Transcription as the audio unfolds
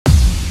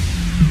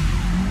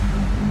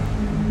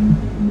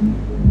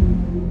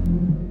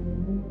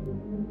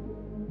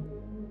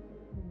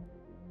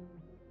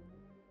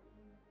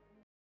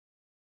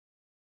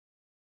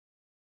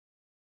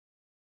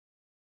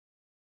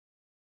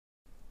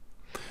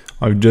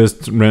I've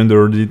just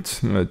rendered it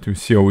to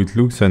see how it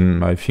looks,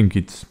 and I think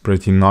it's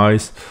pretty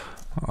nice.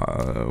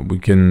 We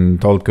can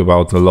talk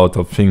about a lot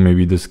of things,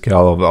 maybe the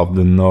scale of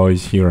the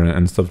noise here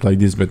and stuff like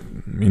this, but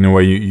in a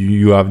way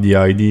you have the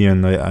idea,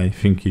 and I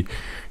think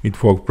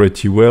it worked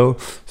pretty well.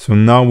 So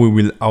now we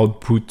will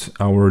output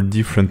our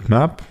different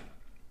map.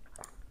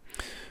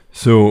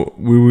 So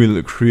we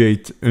will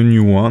create a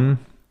new one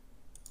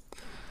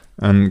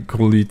and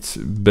call it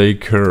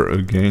Baker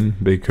again,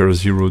 Baker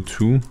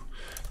 02.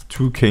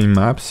 2K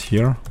maps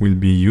here will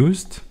be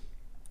used,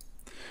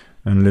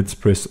 and let's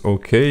press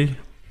OK.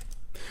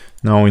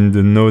 Now in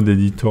the node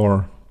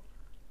editor,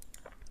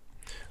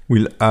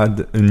 we'll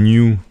add a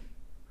new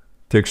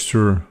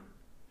texture,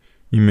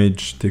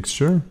 image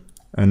texture,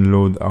 and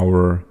load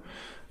our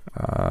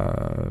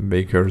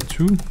Baker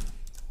 2.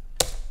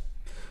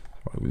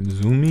 I will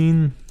zoom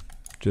in,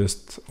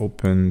 just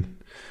open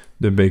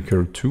the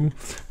Baker 2,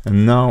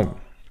 and now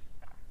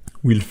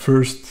we'll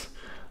first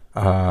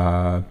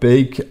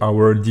bake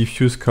our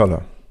diffuse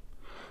color.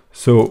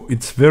 So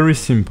it's very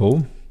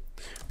simple.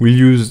 We'll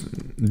use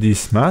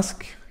this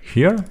mask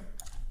here,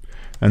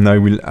 and I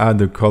will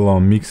add a color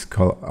mix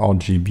called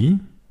RGB.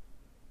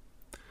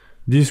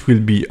 This will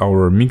be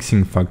our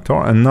mixing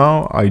factor, and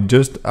now I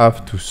just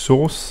have to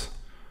source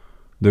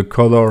the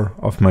color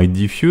of my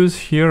diffuse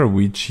here,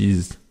 which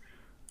is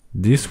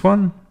this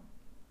one,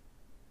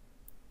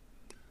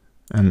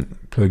 and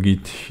plug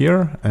it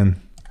here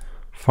and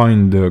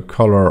find the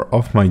color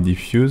of my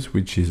diffuse,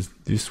 which is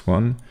this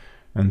one,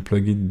 and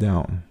plug it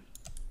down.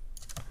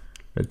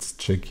 Let's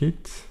check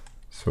it.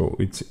 So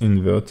it's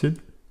inverted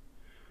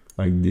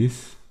like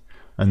this,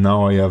 and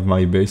now I have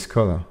my base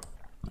color.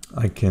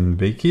 I can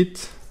bake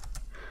it.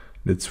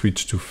 Let's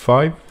switch to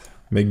 5,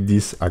 make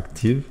this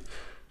active,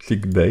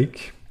 click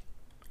bake,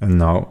 and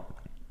now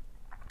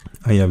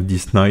I have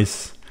this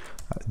nice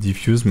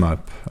diffuse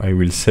map. I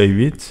will save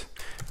it,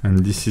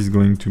 and this is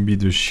going to be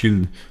the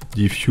shield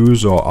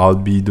diffuse or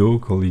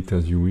albedo, call it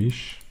as you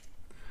wish.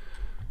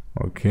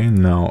 Okay,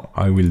 now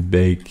I will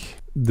bake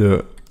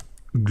the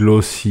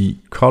glossy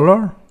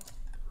color.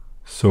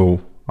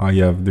 So I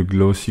have the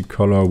glossy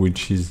color,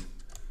 which is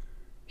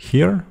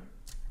here.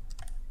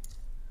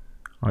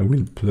 I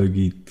will plug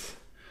it.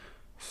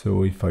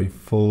 So if I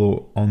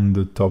follow on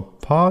the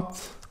top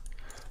part,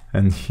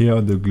 and here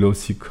the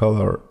glossy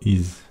color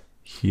is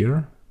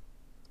here.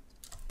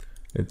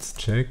 Let's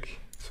check.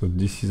 So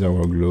this is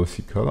our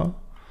glossy color.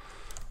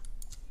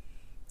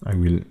 I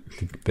will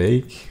click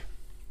bake.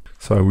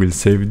 So I will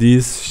save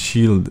this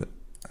shield.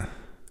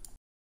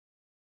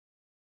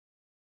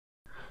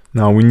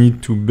 Now we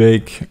need to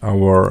bake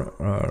our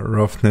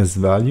roughness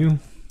value.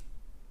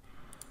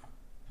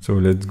 So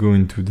let's go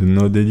into the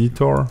node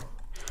editor.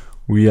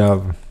 We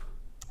have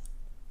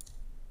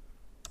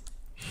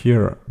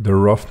here the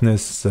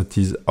roughness that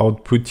is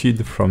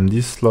outputted from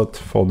this slot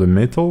for the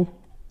metal.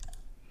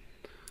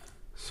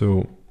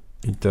 So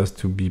it has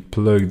to be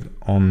plugged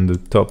on the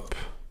top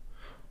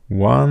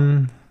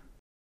one.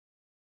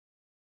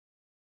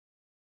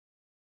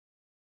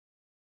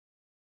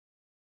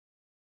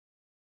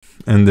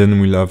 And then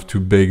we'll have to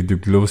bake the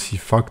glossy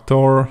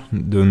factor,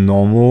 the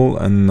normal,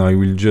 and I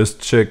will just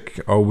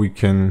check how we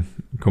can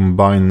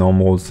combine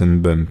normals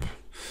and bump,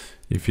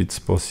 if it's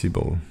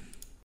possible.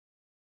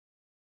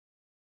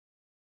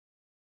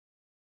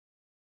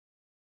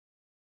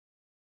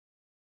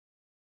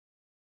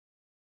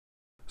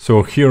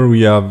 So here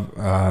we have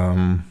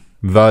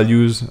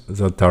values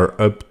that are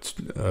up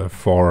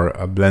for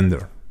a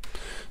Blender.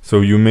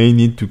 So you may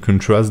need to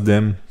contrast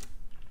them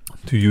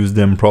to use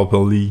them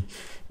properly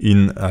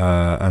in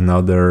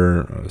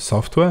another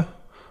software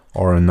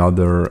or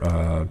another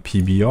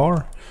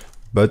PBR,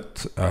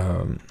 but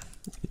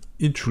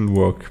it should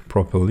work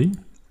properly.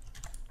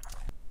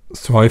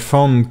 So I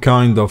found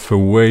kind of a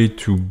way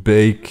to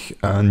bake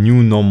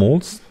new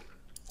normals,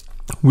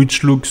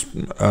 which looks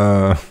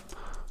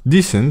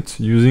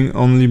decent using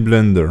only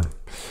Blender.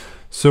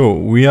 So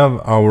we have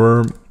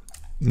our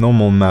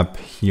normal map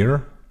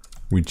here,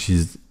 which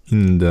is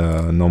in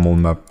the normal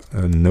map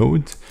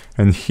node,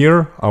 and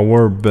here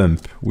our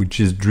bump, which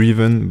is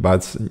driven by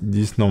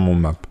this normal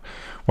map.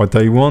 What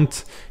I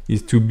want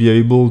is to be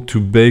able to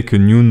bake a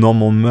new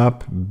normal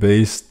map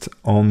based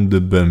on the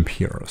bump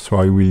here. So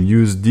I will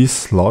use this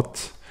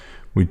slot,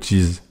 which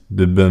is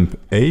the bump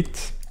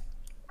 8.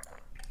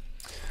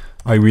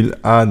 I will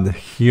add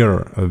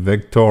here a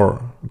vector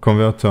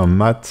converter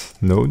matte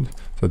node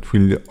that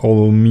will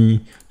allow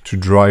me to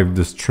drive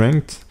the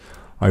strength.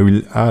 I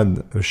will add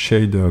a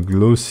shader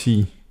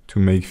glossy to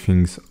make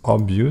things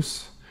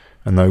obvious,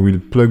 and I will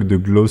plug the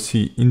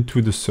glossy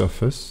into the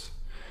surface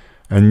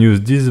and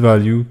use this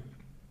value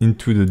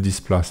into the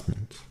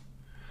displacement.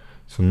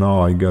 So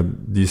now I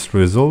got this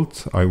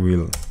result. I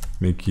will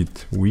make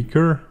it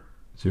weaker,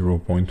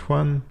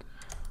 0.1.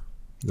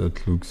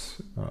 That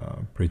looks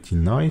pretty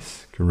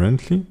nice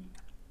currently.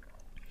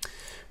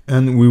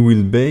 And we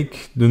will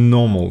bake the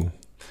normal,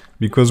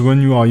 because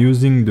when you are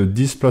using the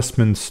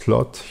displacement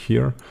slot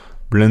here,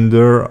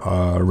 Blender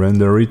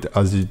render it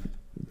as it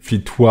if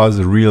it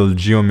was real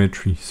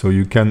geometry. So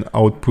you can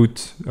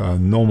output a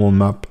normal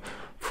map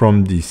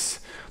from this.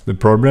 The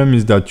problem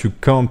is that you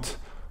can't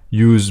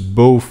use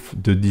both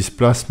the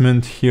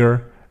displacement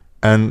here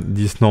and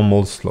this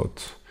normal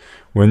slot.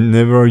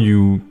 Whenever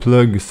you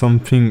plug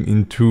something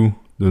into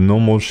the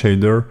normal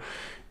shader,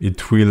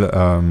 it will,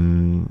 I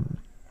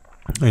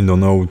don't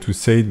know how to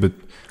say it, but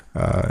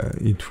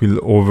it will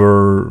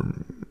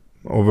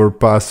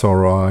overpass,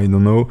 or I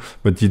don't know,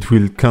 but it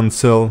will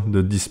cancel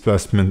the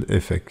displacement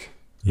effect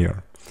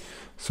here.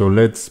 So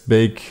let's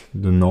bake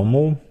the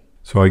normal.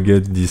 So I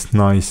get this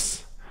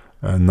nice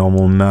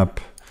normal map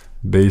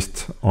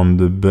based on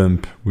the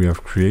bump we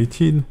have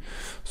created.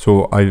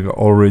 So I've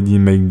already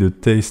made the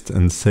test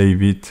and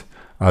save it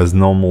as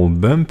normal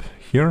bump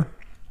here.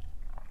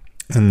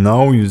 And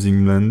now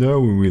using Blender,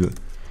 we will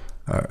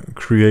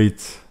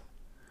create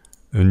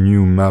a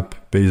new map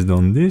based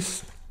on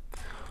this.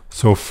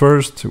 So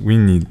first we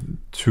need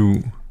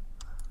to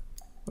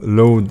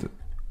load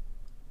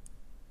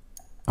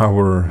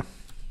our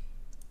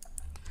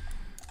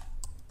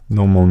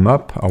normal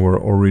map, our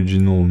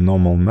original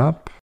normal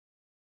map.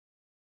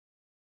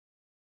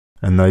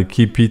 And I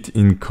keep it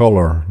in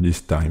color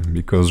this time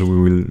because we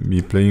will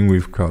be playing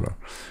with color.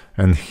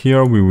 And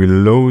here we will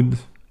load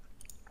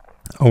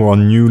our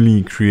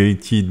newly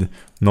created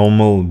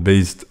normal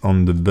based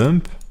on the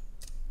bump,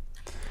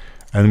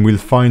 and we'll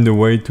find a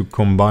way to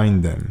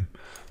combine them.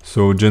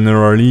 So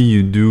generally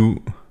you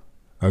do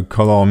a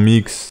color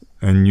mix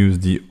and use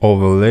the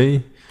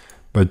overlay,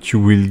 but you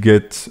will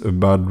get a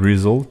bad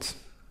result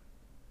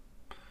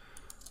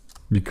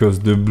because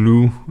the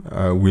blue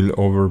will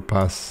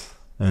overpass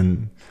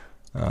and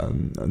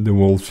the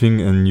whole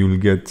thing, and you'll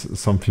get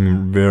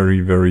something very,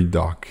 very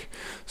dark.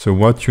 So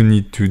what you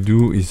need to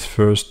do is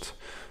first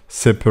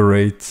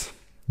separate,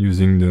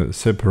 using the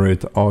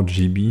separate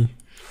RGB,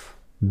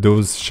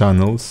 those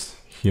channels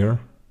here,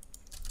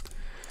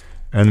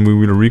 and we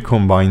will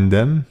recombine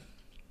them.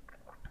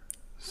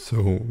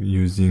 So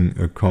using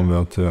a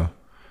converter,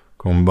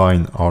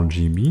 combine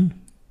RGB.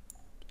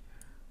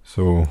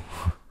 So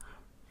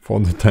for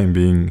the time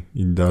being,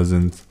 it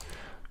doesn't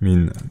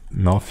mean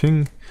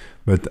nothing,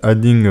 but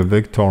adding a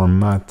vector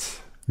matte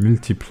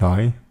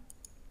multiply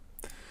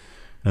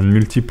and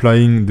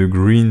multiplying the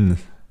green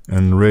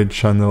and red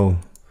channel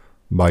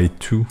by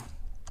 2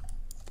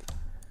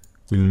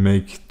 will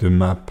make the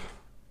map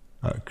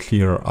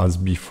clear as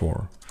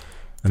before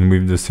and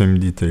with the same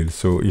detail.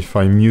 So if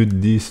I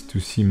mute this to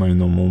see my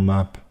normal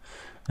map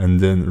and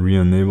then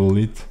re-enable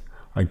it,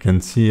 I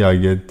can see I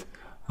get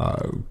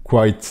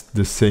quite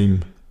the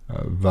same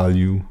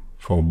value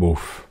for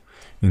both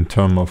in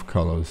terms of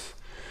colors.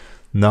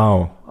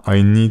 Now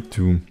I need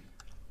to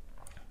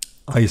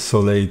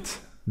isolate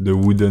the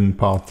wooden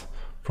part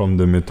from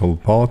the metal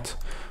part.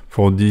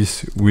 For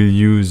this we'll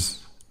use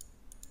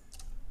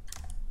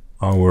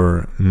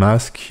our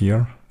mask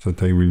here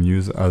that I will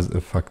use as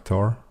a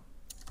factor.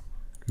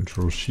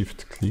 Control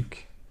Shift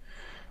click,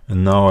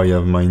 and now I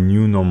have my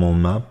new normal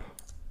map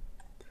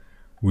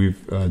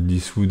with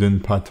this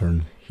wooden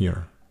pattern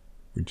here,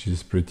 which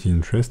is pretty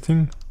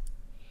interesting.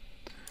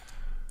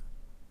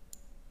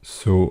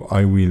 So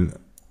I will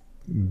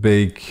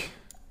bake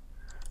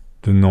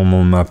the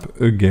normal map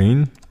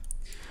again,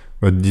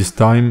 but this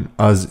time,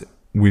 as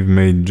we've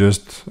made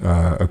just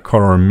a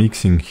color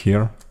mixing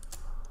here,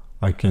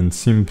 I can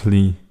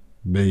simply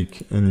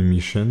bake an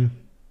emission.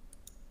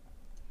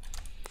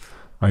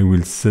 I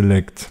will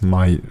select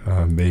my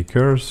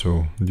baker,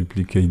 so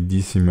duplicate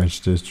this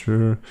image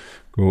texture,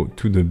 go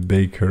to the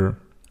baker.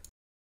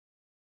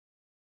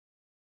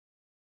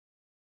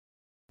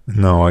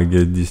 Now I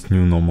get this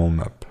new normal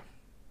map,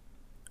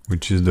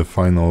 which is the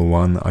final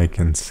one I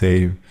can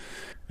save.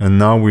 And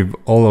now with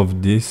all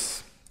of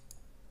this,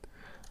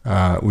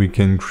 we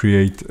can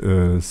create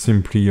a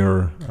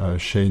simpler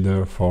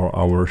shader for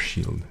our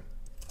shield.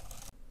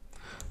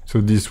 So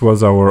this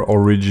was our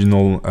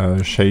original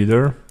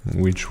shader,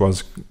 which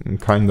was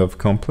kind of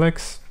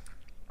complex.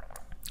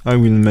 I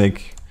will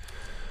make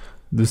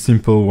the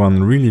simple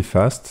one really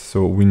fast.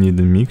 So we need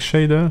a mix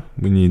shader,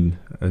 we need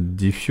a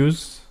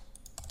diffuse,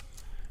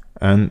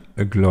 and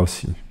a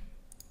glossy.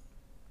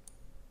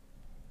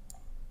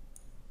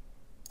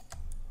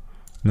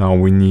 Now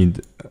we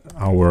need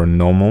our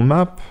normal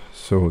map,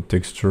 so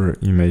texture,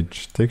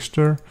 image,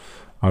 texture.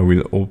 I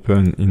will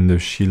open in the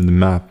shield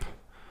map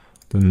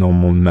the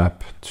normal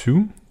map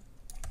 2,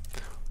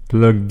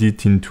 plugged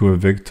it into a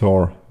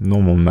vector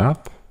normal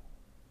map,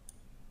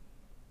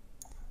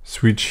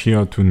 switch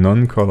here to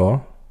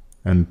non-color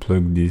and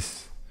plug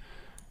this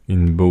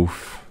in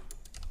both.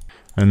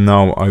 And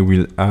now I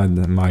will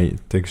add my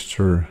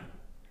texture,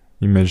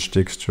 image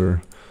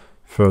texture,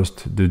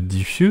 first the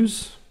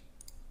diffuse.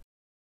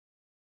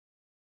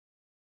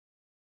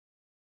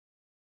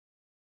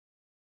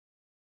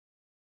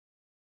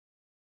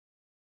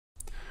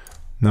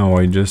 Now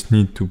I just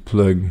need to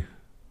plug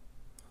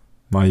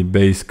my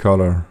base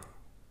color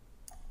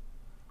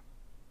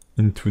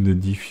into the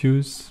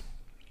diffuse,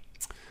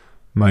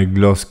 my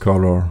gloss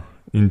color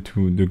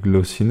into the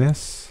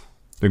glossiness,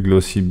 the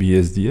glossy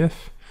BSDF.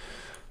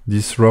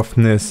 this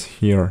roughness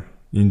here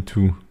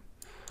into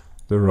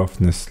the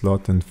roughness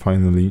slot, and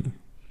finally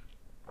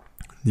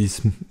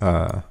this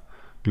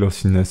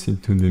glossiness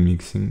into the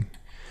mixing.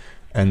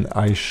 And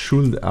I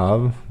should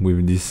have,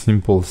 with this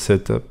simple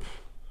setup,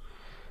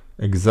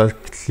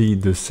 exactly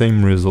the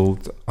same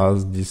result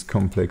as this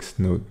complex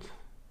node.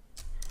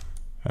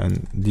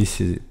 And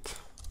this is it.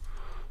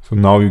 So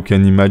now you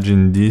can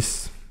imagine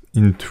this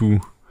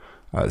into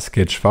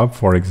Sketchfab,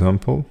 for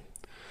example.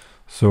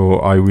 So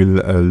I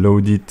will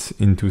load it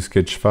into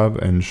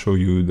Sketchfab and show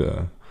you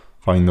the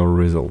final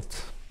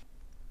result.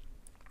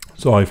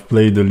 So I've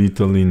played a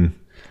little in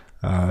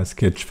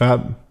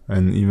Sketchfab,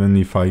 and even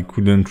if I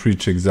couldn't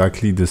reach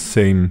exactly the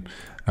same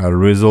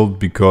result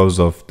because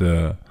of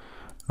the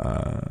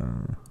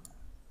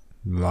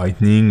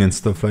lightning and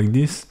stuff like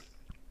this,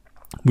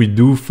 we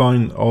do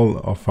find all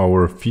of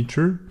our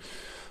feature.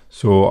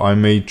 So I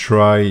may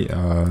try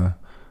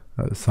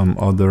some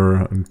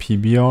other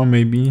PBR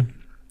maybe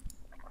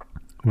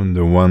on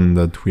the one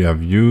that we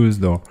have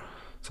used, or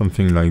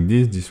something like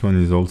this. This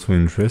one is also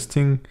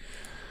interesting.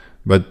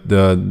 But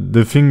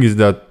the thing is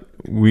that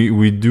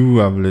we do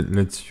have,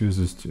 let's use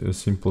a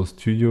simple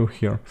studio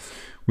here.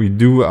 We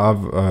do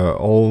have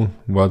all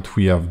what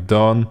we have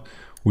done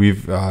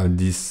with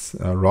this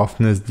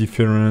roughness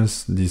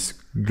difference, this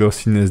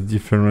glossiness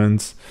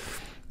difference,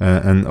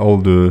 and all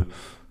the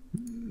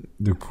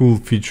cool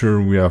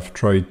feature we have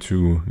tried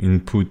to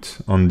input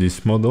on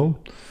this model.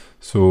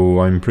 So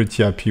I'm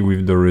pretty happy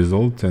with the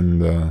result,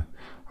 and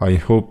I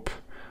hope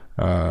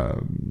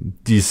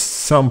this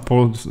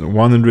sampled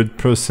 100%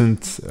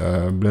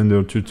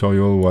 Blender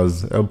tutorial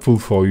was helpful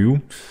for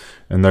you,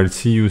 and I'll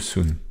see you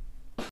soon.